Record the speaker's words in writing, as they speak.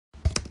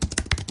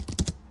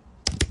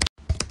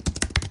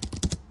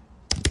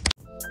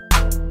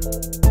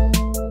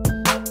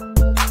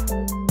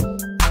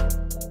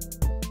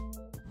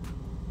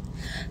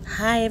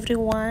Hi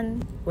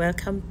everyone,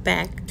 welcome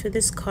back to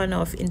this corner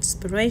of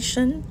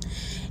inspiration.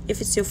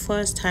 If it's your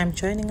first time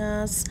joining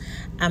us,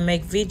 I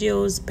make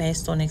videos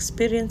based on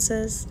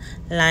experiences,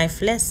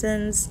 life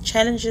lessons,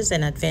 challenges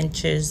and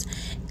adventures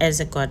as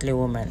a godly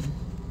woman.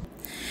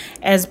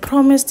 As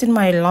promised in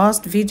my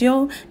last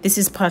video, this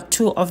is part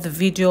 2 of the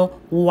video,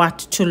 what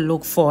to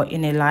look for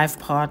in a life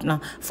partner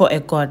for a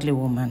godly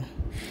woman.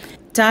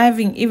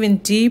 Diving even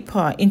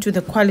deeper into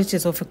the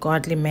qualities of a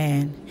godly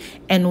man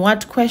and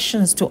what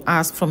questions to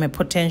ask from a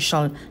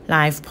potential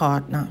life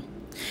partner.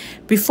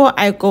 Before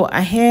I go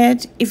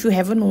ahead, if you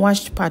haven't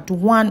watched part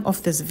 1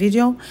 of this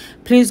video,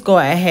 please go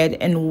ahead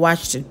and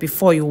watch it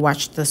before you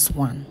watch this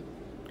one.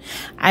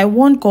 I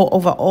won't go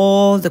over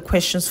all the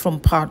questions from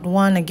part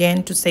 1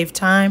 again to save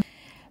time,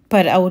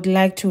 but I would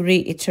like to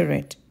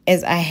reiterate,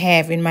 as I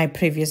have in my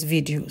previous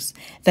videos,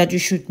 that you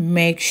should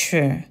make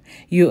sure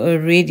you are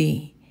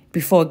ready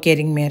before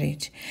getting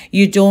married.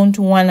 You don't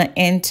want to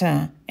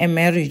enter a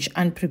marriage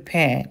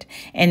unprepared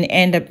and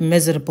end up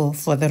miserable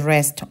for the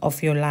rest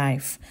of your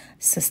life,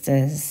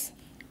 sisters.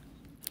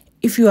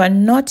 If you are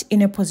not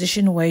in a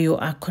position where you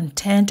are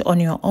content on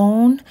your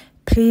own,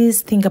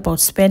 please think about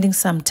spending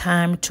some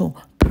time to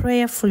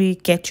prayerfully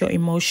get your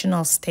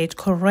emotional state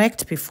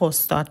correct before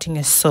starting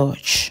a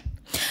search.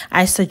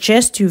 I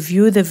suggest you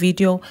view the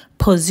video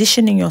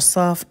Positioning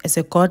Yourself as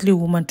a Godly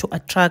Woman to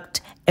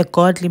Attract a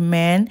Godly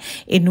Man,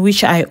 in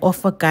which I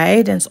offer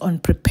guidance on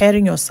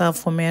preparing yourself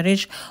for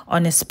marriage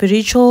on a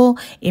spiritual,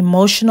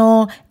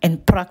 emotional,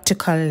 and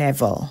practical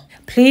level.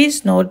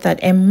 Please note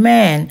that a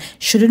man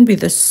shouldn't be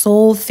the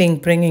sole thing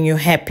bringing you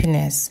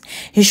happiness.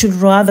 He should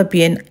rather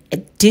be an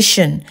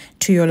addition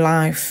to your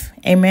life.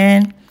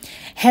 Amen.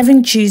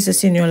 Having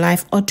Jesus in your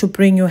life ought to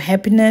bring you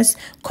happiness,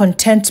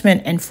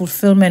 contentment, and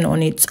fulfillment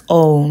on its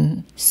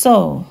own.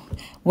 So,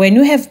 when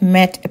you have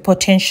met a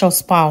potential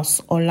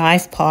spouse or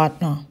life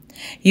partner,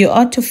 you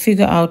ought to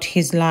figure out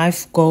his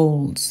life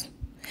goals.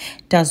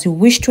 Does he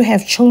wish to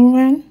have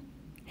children?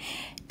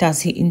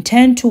 Does he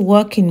intend to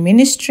work in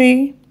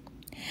ministry?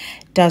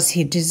 Does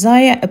he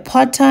desire a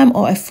part-time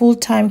or a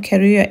full-time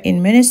career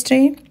in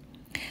ministry?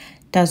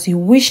 Does he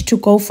wish to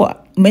go for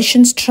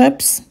missions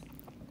trips?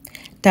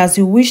 Does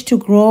he wish to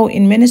grow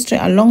in ministry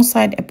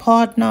alongside a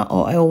partner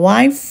or a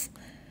wife?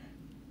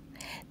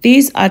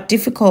 These are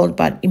difficult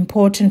but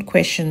important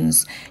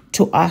questions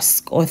to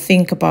ask or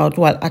think about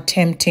while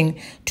attempting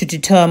to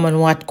determine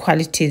what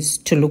qualities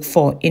to look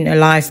for in a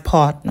life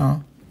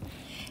partner.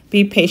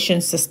 Be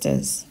patient,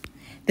 sisters.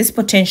 This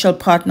potential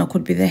partner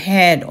could be the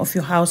head of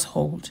your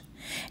household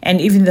and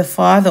even the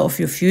father of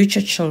your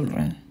future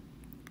children.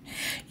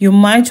 You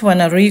might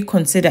want to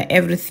reconsider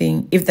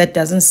everything if that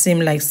doesn't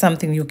seem like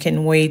something you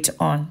can wait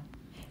on.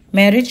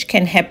 Marriage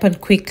can happen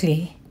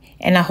quickly,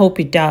 and I hope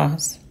it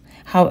does.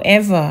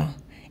 However,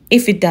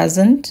 if it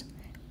doesn't,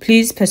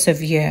 please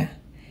persevere.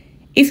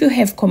 If you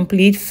have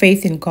complete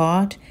faith in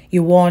God,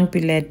 you won't be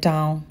let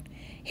down.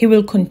 He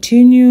will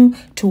continue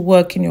to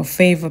work in your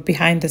favor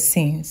behind the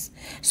scenes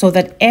so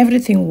that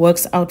everything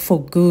works out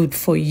for good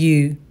for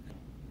you.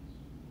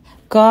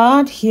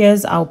 God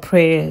hears our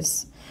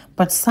prayers,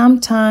 but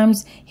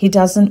sometimes He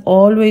doesn't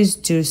always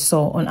do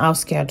so on our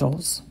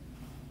schedules.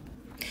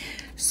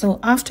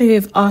 So after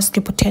you've asked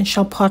your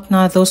potential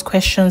partner those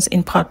questions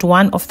in part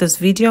 1 of this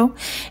video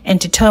and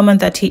determined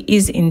that he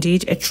is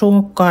indeed a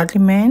true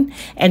godly man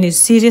and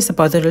is serious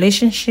about the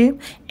relationship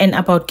and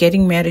about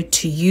getting married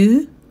to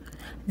you,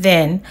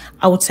 then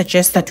I would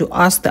suggest that you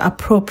ask the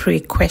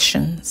appropriate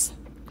questions.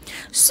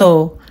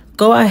 So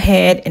go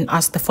ahead and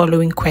ask the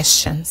following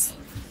questions.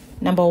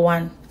 Number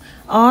 1,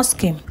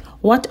 ask him,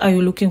 what are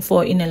you looking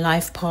for in a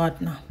life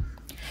partner?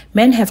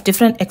 Men have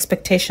different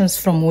expectations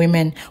from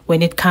women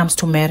when it comes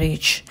to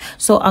marriage.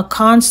 So I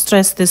can't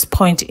stress this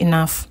point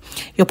enough.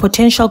 Your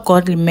potential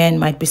godly man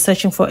might be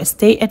searching for a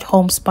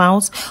stay-at-home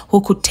spouse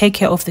who could take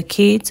care of the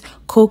kids,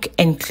 cook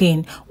and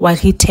clean while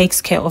he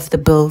takes care of the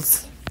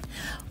bills.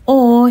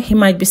 Or he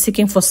might be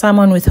seeking for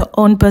someone with her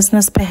own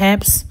business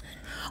perhaps,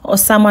 or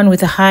someone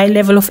with a high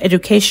level of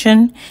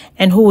education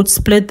and who would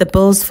split the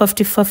bills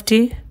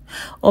 50-50,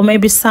 or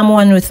maybe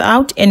someone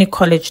without any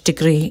college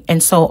degree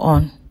and so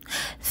on.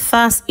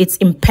 Thus, it's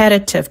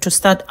imperative to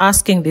start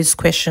asking these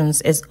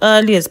questions as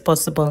early as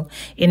possible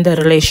in the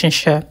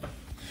relationship.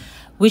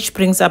 Which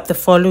brings up the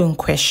following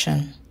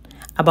question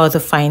about the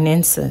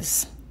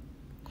finances.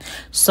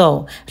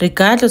 So,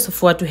 regardless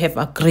of what you have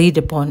agreed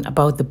upon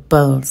about the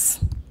bills,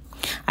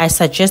 I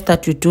suggest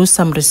that you do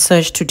some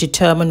research to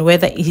determine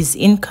whether his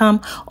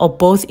income or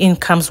both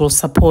incomes will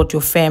support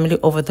your family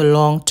over the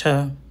long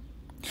term.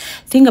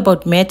 Think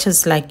about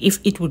matters like if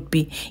it would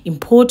be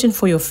important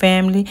for your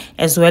family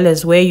as well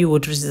as where you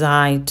would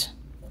reside.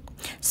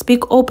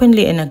 Speak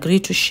openly and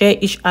agree to share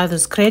each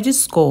other's credit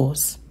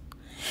scores.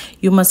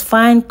 You must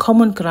find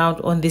common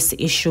ground on this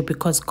issue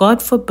because,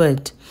 God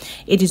forbid,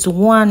 it is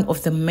one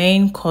of the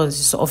main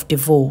causes of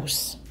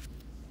divorce.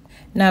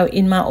 Now,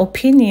 in my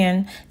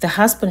opinion, the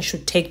husband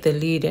should take the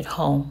lead at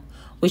home.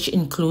 which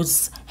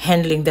includes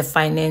handling the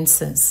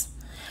finances.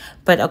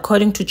 But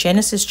according to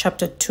Genesis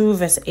chapter 2,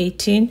 verse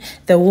 18,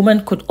 the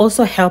woman could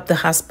also help the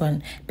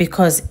husband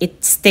because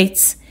it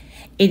states,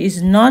 "It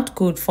is not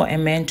good for a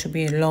man to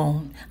be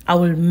alone. I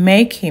will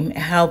make him a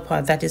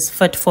helper that is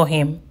fit for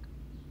him."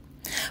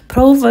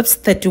 Proverbs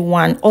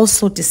 31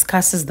 also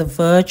discusses the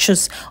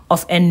virtues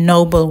of a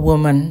noble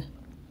woman.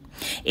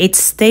 It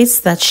states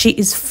that she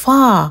is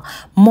far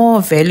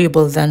more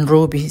valuable than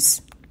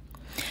rubies.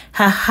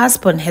 Her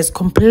husband has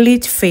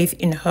complete faith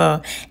in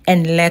her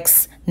and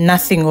lacks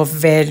nothing of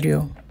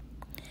value.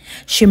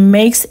 She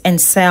makes and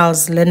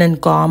sells linen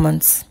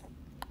garments.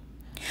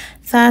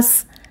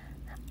 Thus,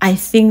 I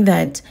think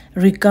that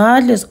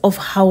regardless of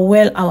how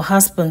well our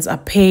husbands are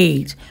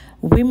paid,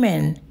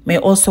 women may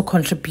also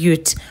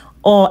contribute,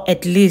 or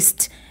at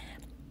least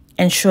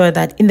ensure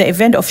that in the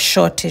event of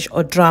shortage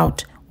or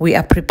drought, we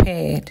are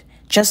prepared,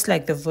 just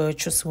like the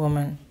virtuous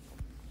woman.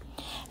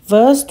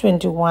 Verse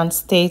 21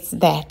 states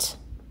that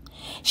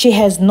she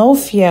has no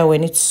fear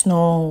when it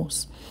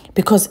snows,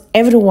 because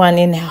everyone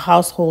in her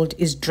household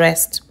is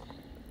dressed.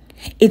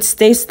 It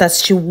states that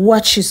she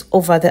watches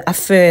over the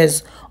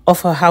affairs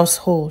of her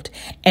household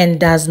and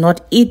does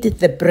not eat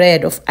the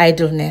bread of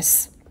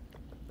idleness.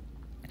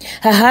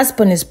 Her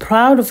husband is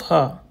proud of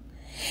her.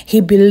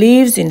 He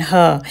believes in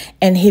her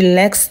and he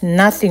lacks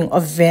nothing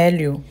of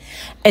value.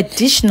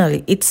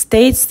 Additionally, it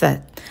states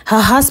that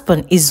her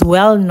husband is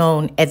well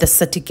known at the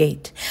city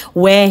gate,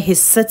 where he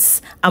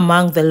sits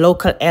among the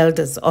local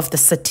elders of the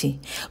city.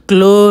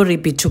 Glory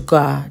be to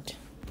God.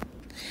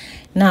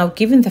 Now,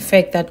 given the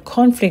fact that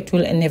conflict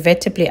will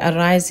inevitably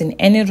arise in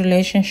any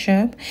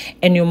relationship,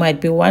 and you might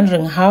be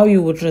wondering how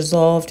you would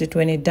resolve it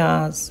when it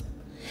does.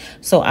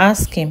 So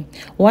ask him,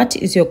 what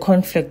is your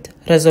conflict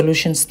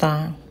resolution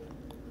style?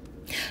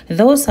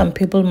 Though some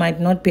people might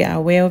not be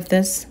aware of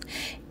this,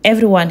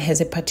 everyone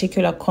has a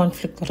particular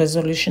conflict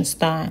resolution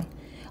style,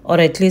 or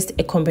at least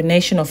a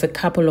combination of a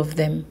couple of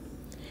them.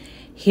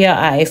 Here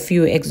are a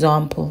few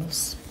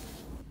examples.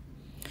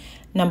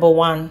 Number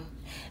 1,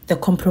 the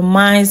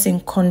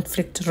compromising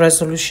conflict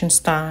resolution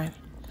style.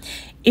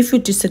 If you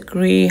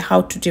disagree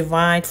how to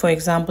divide, for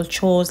example,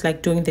 chores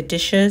like doing the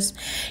dishes,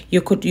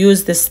 you could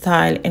use this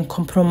style and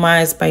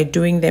compromise by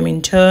doing them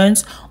in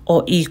turns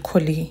or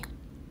equally.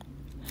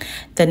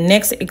 The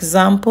next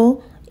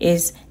example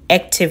is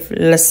active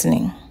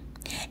listening.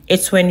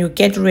 It's when you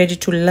get ready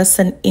to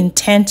listen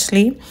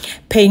intently,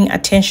 paying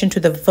attention to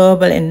the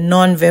verbal and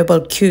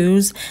non-verbal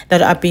cues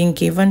that are being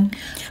given,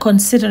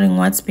 considering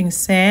what's being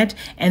said,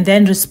 and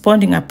then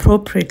responding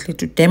appropriately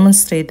to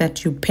demonstrate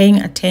that you're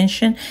paying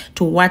attention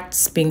to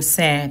what's being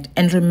said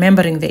and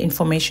remembering the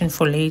information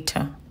for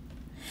later.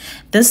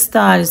 This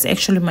style is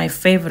actually my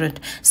favorite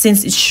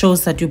since it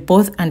shows that you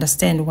both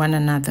understand one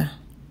another.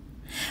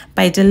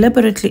 By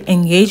deliberately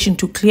engaging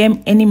to clear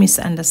any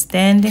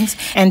misunderstandings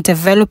and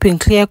developing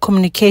clear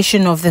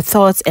communication of the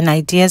thoughts and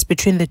ideas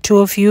between the two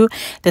of you,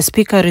 the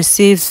speaker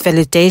receives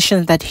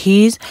validation that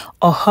his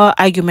or her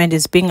argument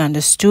is being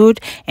understood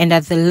and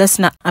that the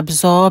listener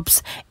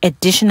absorbs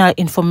additional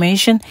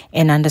information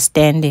and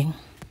understanding.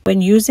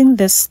 When using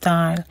this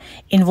style,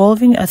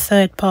 involving a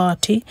third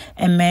party,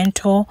 a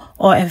mentor,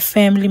 or a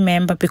family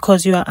member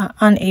because you are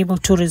unable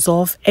to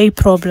resolve a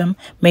problem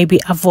may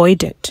be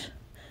avoided.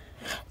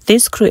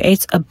 This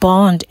creates a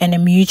bond and a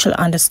mutual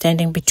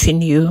understanding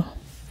between you.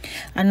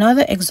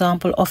 Another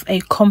example of a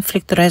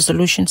conflict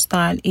resolution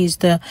style is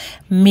the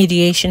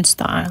mediation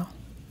style.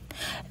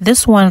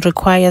 This one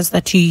requires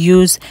that you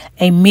use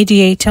a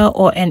mediator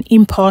or an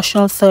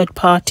impartial third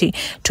party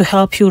to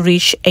help you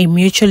reach a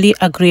mutually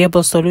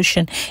agreeable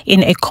solution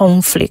in a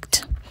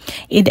conflict.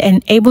 It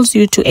enables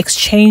you to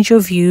exchange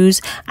your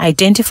views,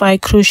 identify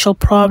crucial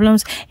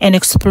problems, and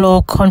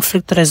explore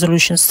conflict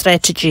resolution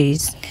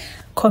strategies.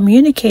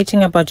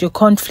 Communicating about your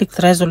conflict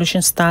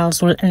resolution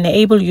styles will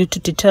enable you to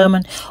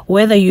determine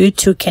whether you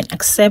two can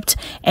accept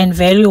and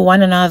value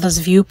one another's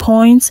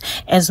viewpoints,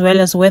 as well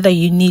as whether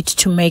you need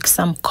to make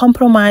some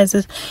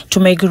compromises to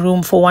make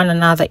room for one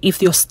another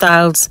if your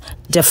styles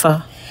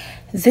differ.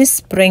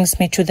 This brings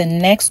me to the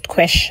next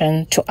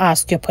question to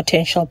ask your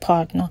potential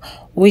partner,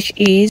 which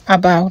is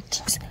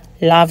about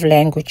love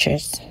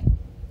languages.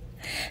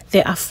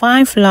 There are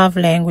 5 love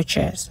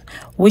languages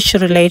which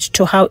relate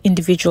to how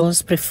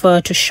individuals prefer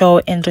to show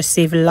and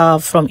receive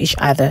love from each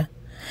other.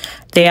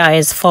 They are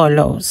as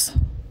follows: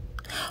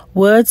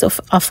 words of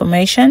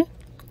affirmation,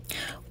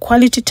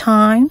 quality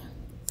time,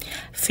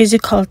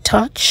 physical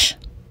touch,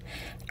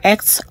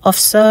 acts of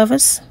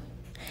service,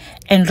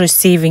 and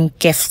receiving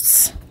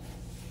gifts.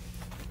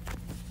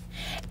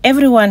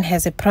 Everyone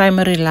has a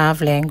primary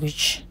love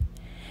language.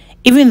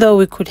 Even though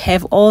we could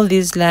have all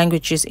these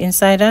languages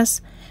inside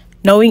us,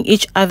 knowing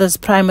each other's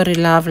primary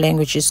love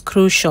language is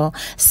crucial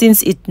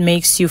since it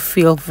makes you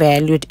feel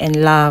valued and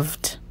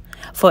loved.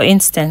 For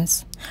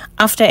instance,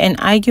 after an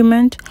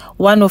argument,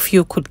 one of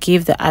you could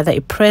give the other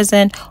a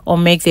present or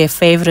make their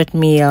favorite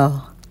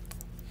meal.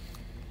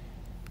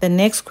 The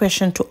next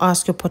question to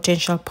ask your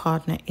potential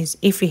partner is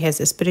if he has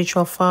a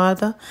spiritual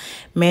father,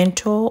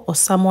 mentor, or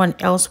someone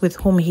else with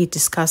whom he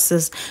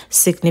discusses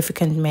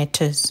significant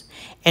matters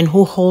and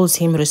who holds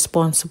him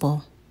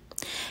responsible.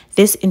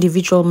 This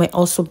individual may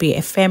also be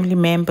a family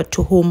member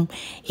to whom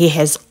he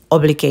has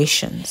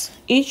obligations.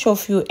 Each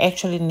of you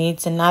actually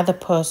needs another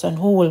person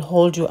who will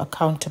hold you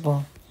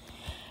accountable.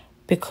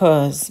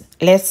 Because,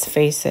 let's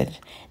face it,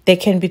 there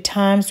can be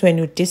times when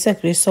you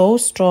disagree so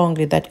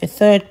strongly that a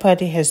third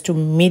party has to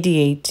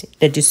mediate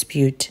the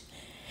dispute.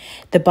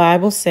 The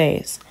Bible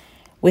says,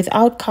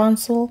 without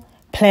counsel,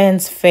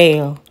 plans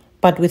fail,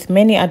 but with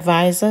many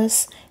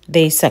advisors,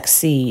 they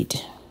succeed.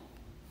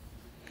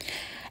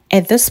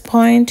 At this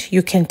point,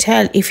 you can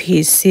tell if he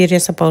is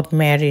serious about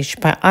marriage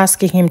by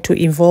asking him to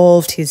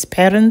involve his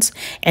parents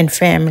and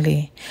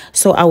family.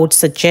 So I would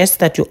suggest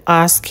that you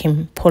ask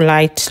him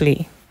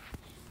politely.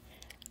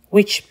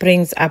 Which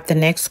brings up the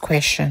next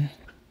question.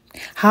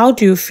 How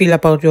do you feel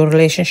about your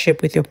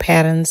relationship with your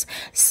parents,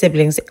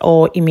 siblings,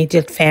 or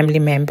immediate family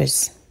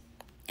members?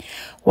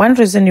 One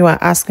reason you are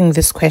asking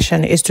this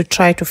question is to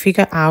try to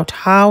figure out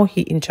how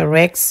he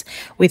interacts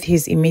with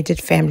his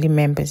immediate family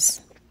members.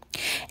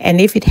 And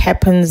if it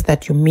happens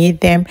that you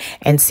meet them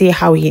and see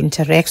how he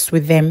interacts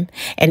with them,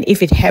 and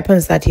if it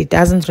happens that he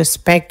doesn't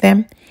respect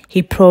them,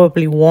 he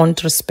probably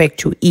won't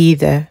respect you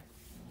either.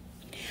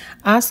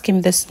 Ask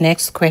him this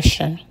next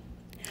question.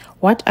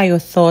 What are your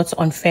thoughts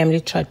on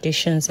family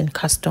traditions and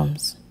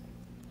customs?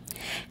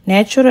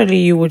 Naturally,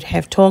 you would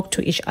have talked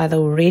to each other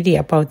already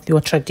about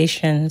your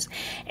traditions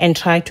and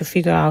tried to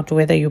figure out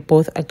whether you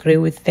both agree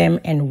with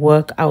them and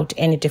work out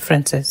any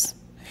differences.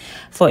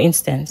 For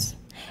instance,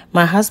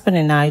 my husband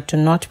and I do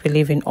not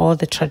believe in all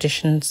the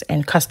traditions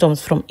and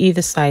customs from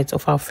either sides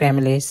of our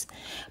families,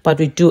 but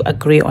we do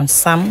agree on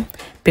some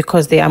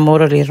because they are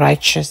morally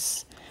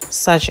righteous,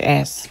 such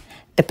as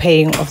the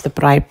paying of the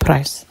bride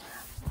price.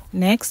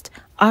 Next,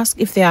 ask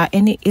if there are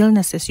any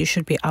illnesses you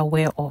should be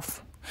aware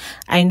of.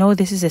 I know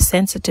this is a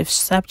sensitive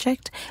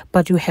subject,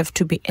 but you have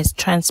to be as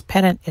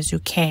transparent as you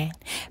can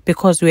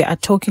because we are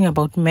talking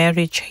about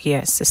marriage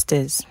here,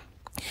 sisters.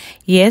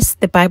 Yes,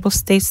 the Bible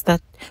states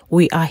that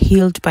we are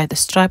healed by the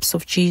stripes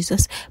of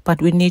Jesus,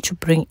 but we need to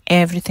bring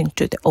everything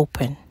to the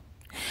open.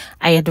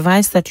 I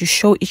advise that you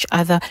show each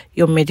other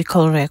your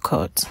medical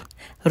records,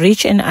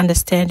 reach an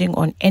understanding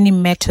on any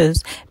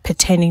matters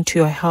pertaining to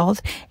your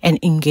health, and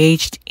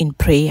engaged in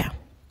prayer.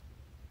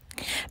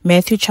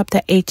 Matthew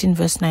chapter 18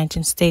 verse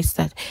 19 states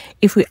that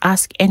if we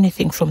ask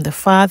anything from the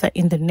Father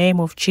in the name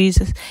of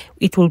Jesus,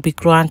 it will be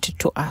granted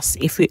to us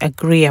if we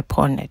agree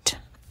upon it.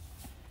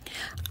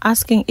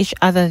 Asking each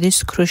other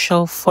this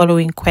crucial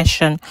following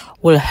question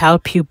will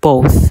help you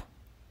both.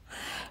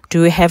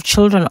 Do you have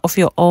children of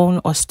your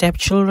own or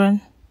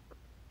stepchildren?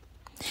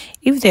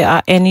 If there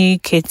are any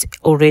kids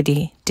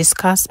already,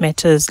 discuss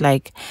matters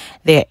like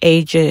their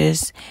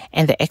ages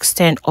and the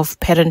extent of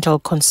parental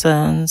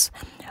concerns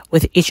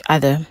with each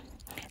other.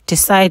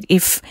 Decide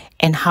if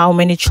and how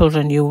many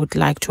children you would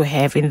like to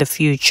have in the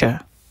future.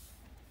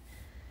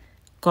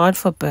 God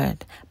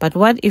forbid, but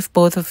what if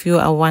both of you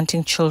are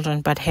wanting children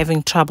but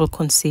having trouble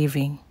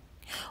conceiving?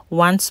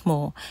 Once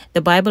more,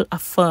 the Bible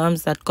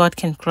affirms that God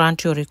can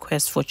grant your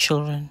request for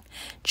children.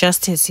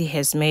 Just as He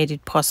has made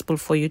it possible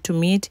for you to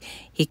meet,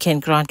 He can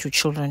grant you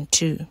children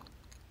too.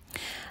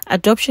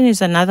 Adoption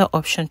is another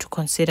option to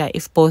consider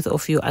if both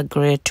of you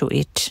agree to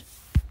it.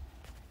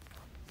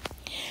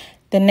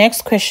 The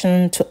next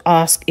question to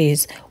ask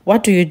is,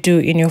 what do you do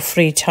in your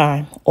free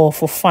time or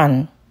for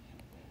fun?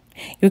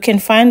 You can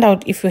find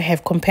out if you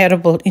have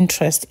comparable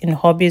interest in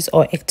hobbies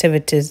or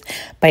activities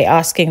by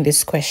asking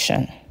this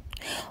question.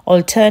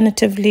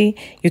 Alternatively,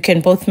 you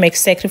can both make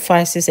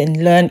sacrifices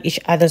and learn each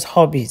other's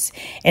hobbies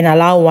and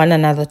allow one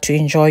another to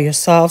enjoy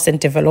yourselves and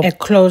develop a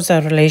closer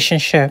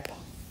relationship.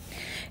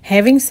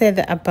 Having said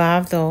the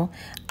above, though,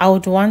 I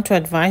would want to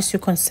advise you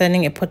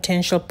concerning a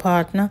potential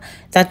partner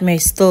that may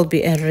still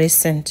be a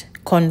recent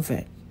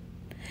convert.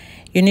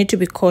 You need to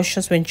be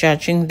cautious when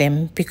judging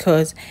them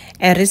because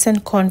a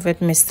recent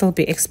convert may still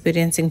be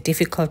experiencing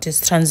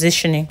difficulties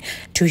transitioning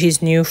to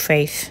his new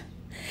faith.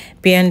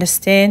 Be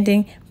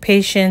understanding,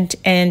 patient,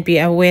 and be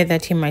aware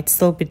that he might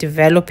still be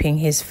developing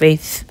his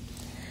faith.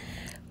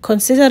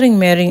 Considering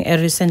marrying a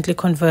recently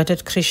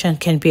converted Christian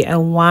can be a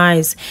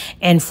wise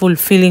and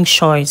fulfilling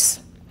choice.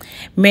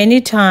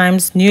 Many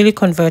times, newly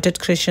converted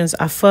Christians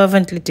are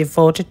fervently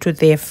devoted to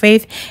their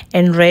faith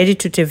and ready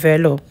to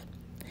develop.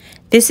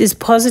 This is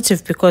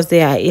positive because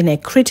they are in a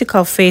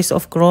critical phase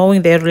of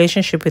growing their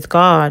relationship with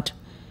God.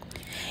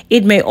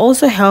 It may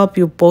also help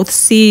you both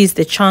seize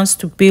the chance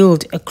to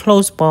build a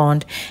close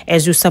bond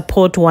as you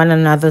support one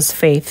another's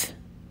faith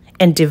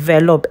and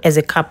develop as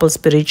a couple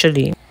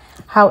spiritually.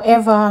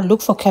 However,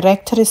 look for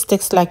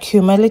characteristics like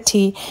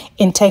humility,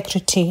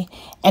 integrity,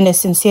 and a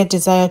sincere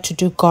desire to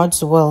do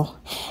God's will.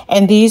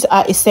 And these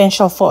are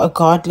essential for a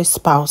godly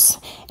spouse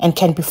and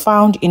can be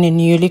found in a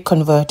newly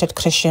converted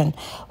Christian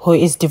who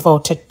is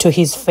devoted to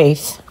his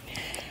faith.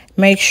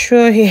 Make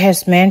sure he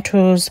has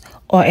mentors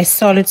or a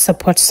solid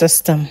support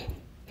system.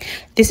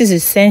 This is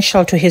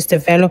essential to his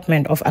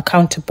development of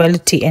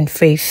accountability and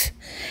faith.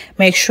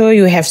 Make sure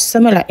you have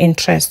similar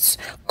interests,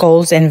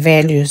 goals, and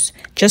values,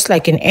 just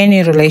like in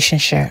any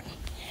relationship.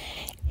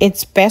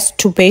 It's best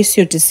to base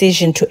your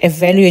decision to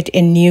evaluate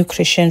a new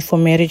Christian for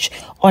marriage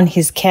on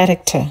his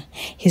character,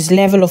 his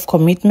level of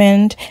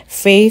commitment,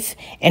 faith,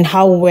 and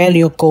how well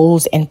your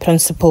goals and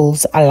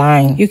principles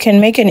align. You can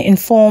make an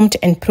informed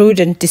and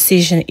prudent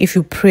decision if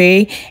you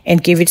pray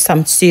and give it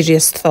some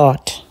serious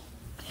thought.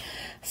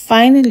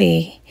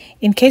 Finally,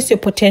 in case your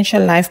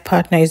potential life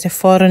partner is a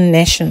foreign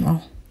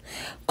national,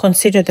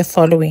 consider the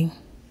following.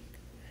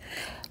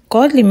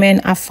 Godly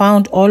men are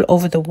found all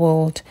over the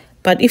world,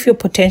 but if your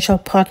potential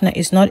partner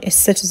is not a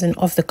citizen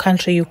of the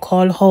country you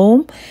call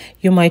home,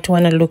 you might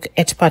want to look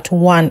at part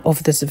 1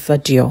 of this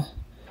video.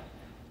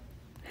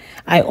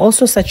 I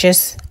also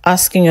suggest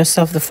asking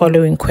yourself the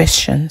following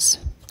questions.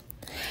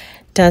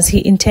 Does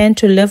he intend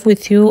to live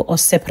with you or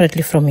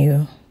separately from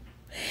you?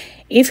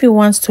 If he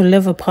wants to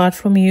live apart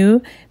from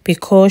you, be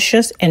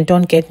cautious and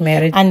don't get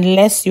married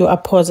unless you are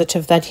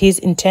positive that his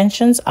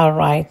intentions are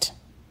right.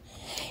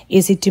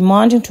 Is he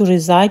demanding to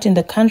reside in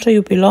the country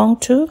you belong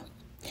to?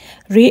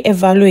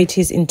 Re-evaluate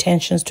his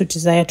intentions to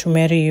desire to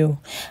marry you,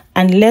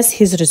 unless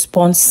his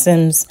response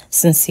seems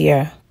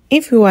sincere.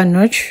 If you are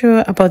not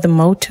sure about the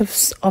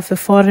motives of the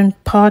foreign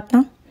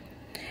partner,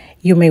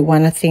 you may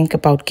want to think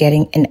about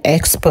getting an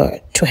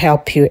expert to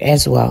help you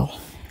as well.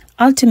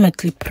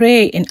 Ultimately,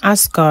 pray and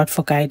ask God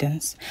for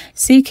guidance.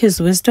 Seek his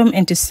wisdom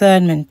and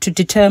discernment to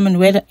determine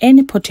whether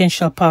any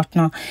potential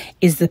partner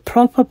is the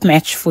proper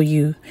match for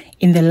you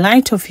in the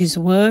light of his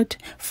word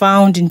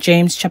found in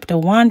James chapter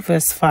 1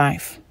 verse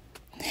 5.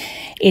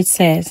 It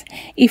says,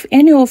 if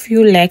any of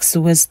you lacks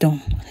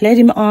wisdom, let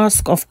him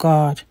ask of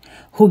God,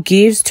 who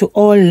gives to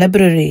all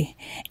liberally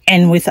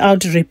and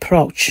without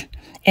reproach,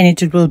 and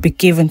it will be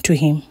given to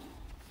him.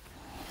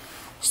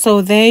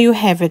 So there you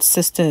have it,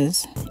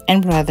 sisters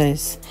and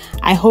brothers.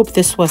 I hope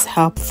this was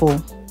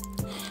helpful.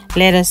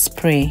 Let us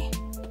pray.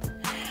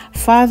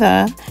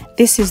 Father,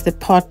 this is the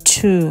part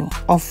 2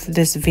 of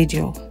this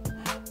video.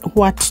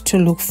 What to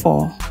look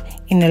for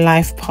in a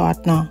life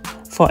partner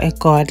for a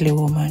godly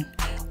woman.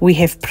 We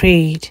have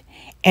prayed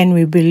and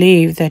we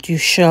believe that you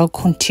shall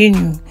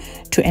continue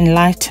to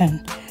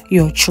enlighten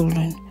your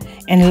children,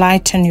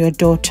 enlighten your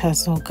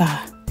daughters, oh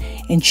God,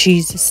 in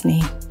Jesus'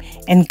 name,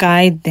 and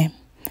guide them.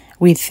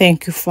 We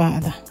thank you,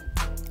 Father.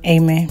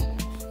 Amen.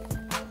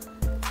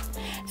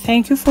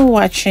 Thank you for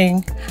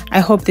watching.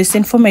 I hope this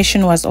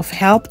information was of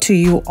help to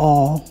you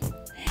all.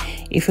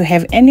 If you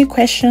have any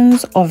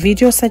questions or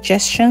video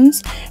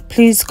suggestions,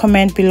 please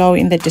comment below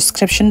in the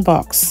description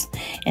box.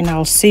 And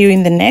I'll see you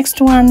in the next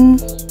one.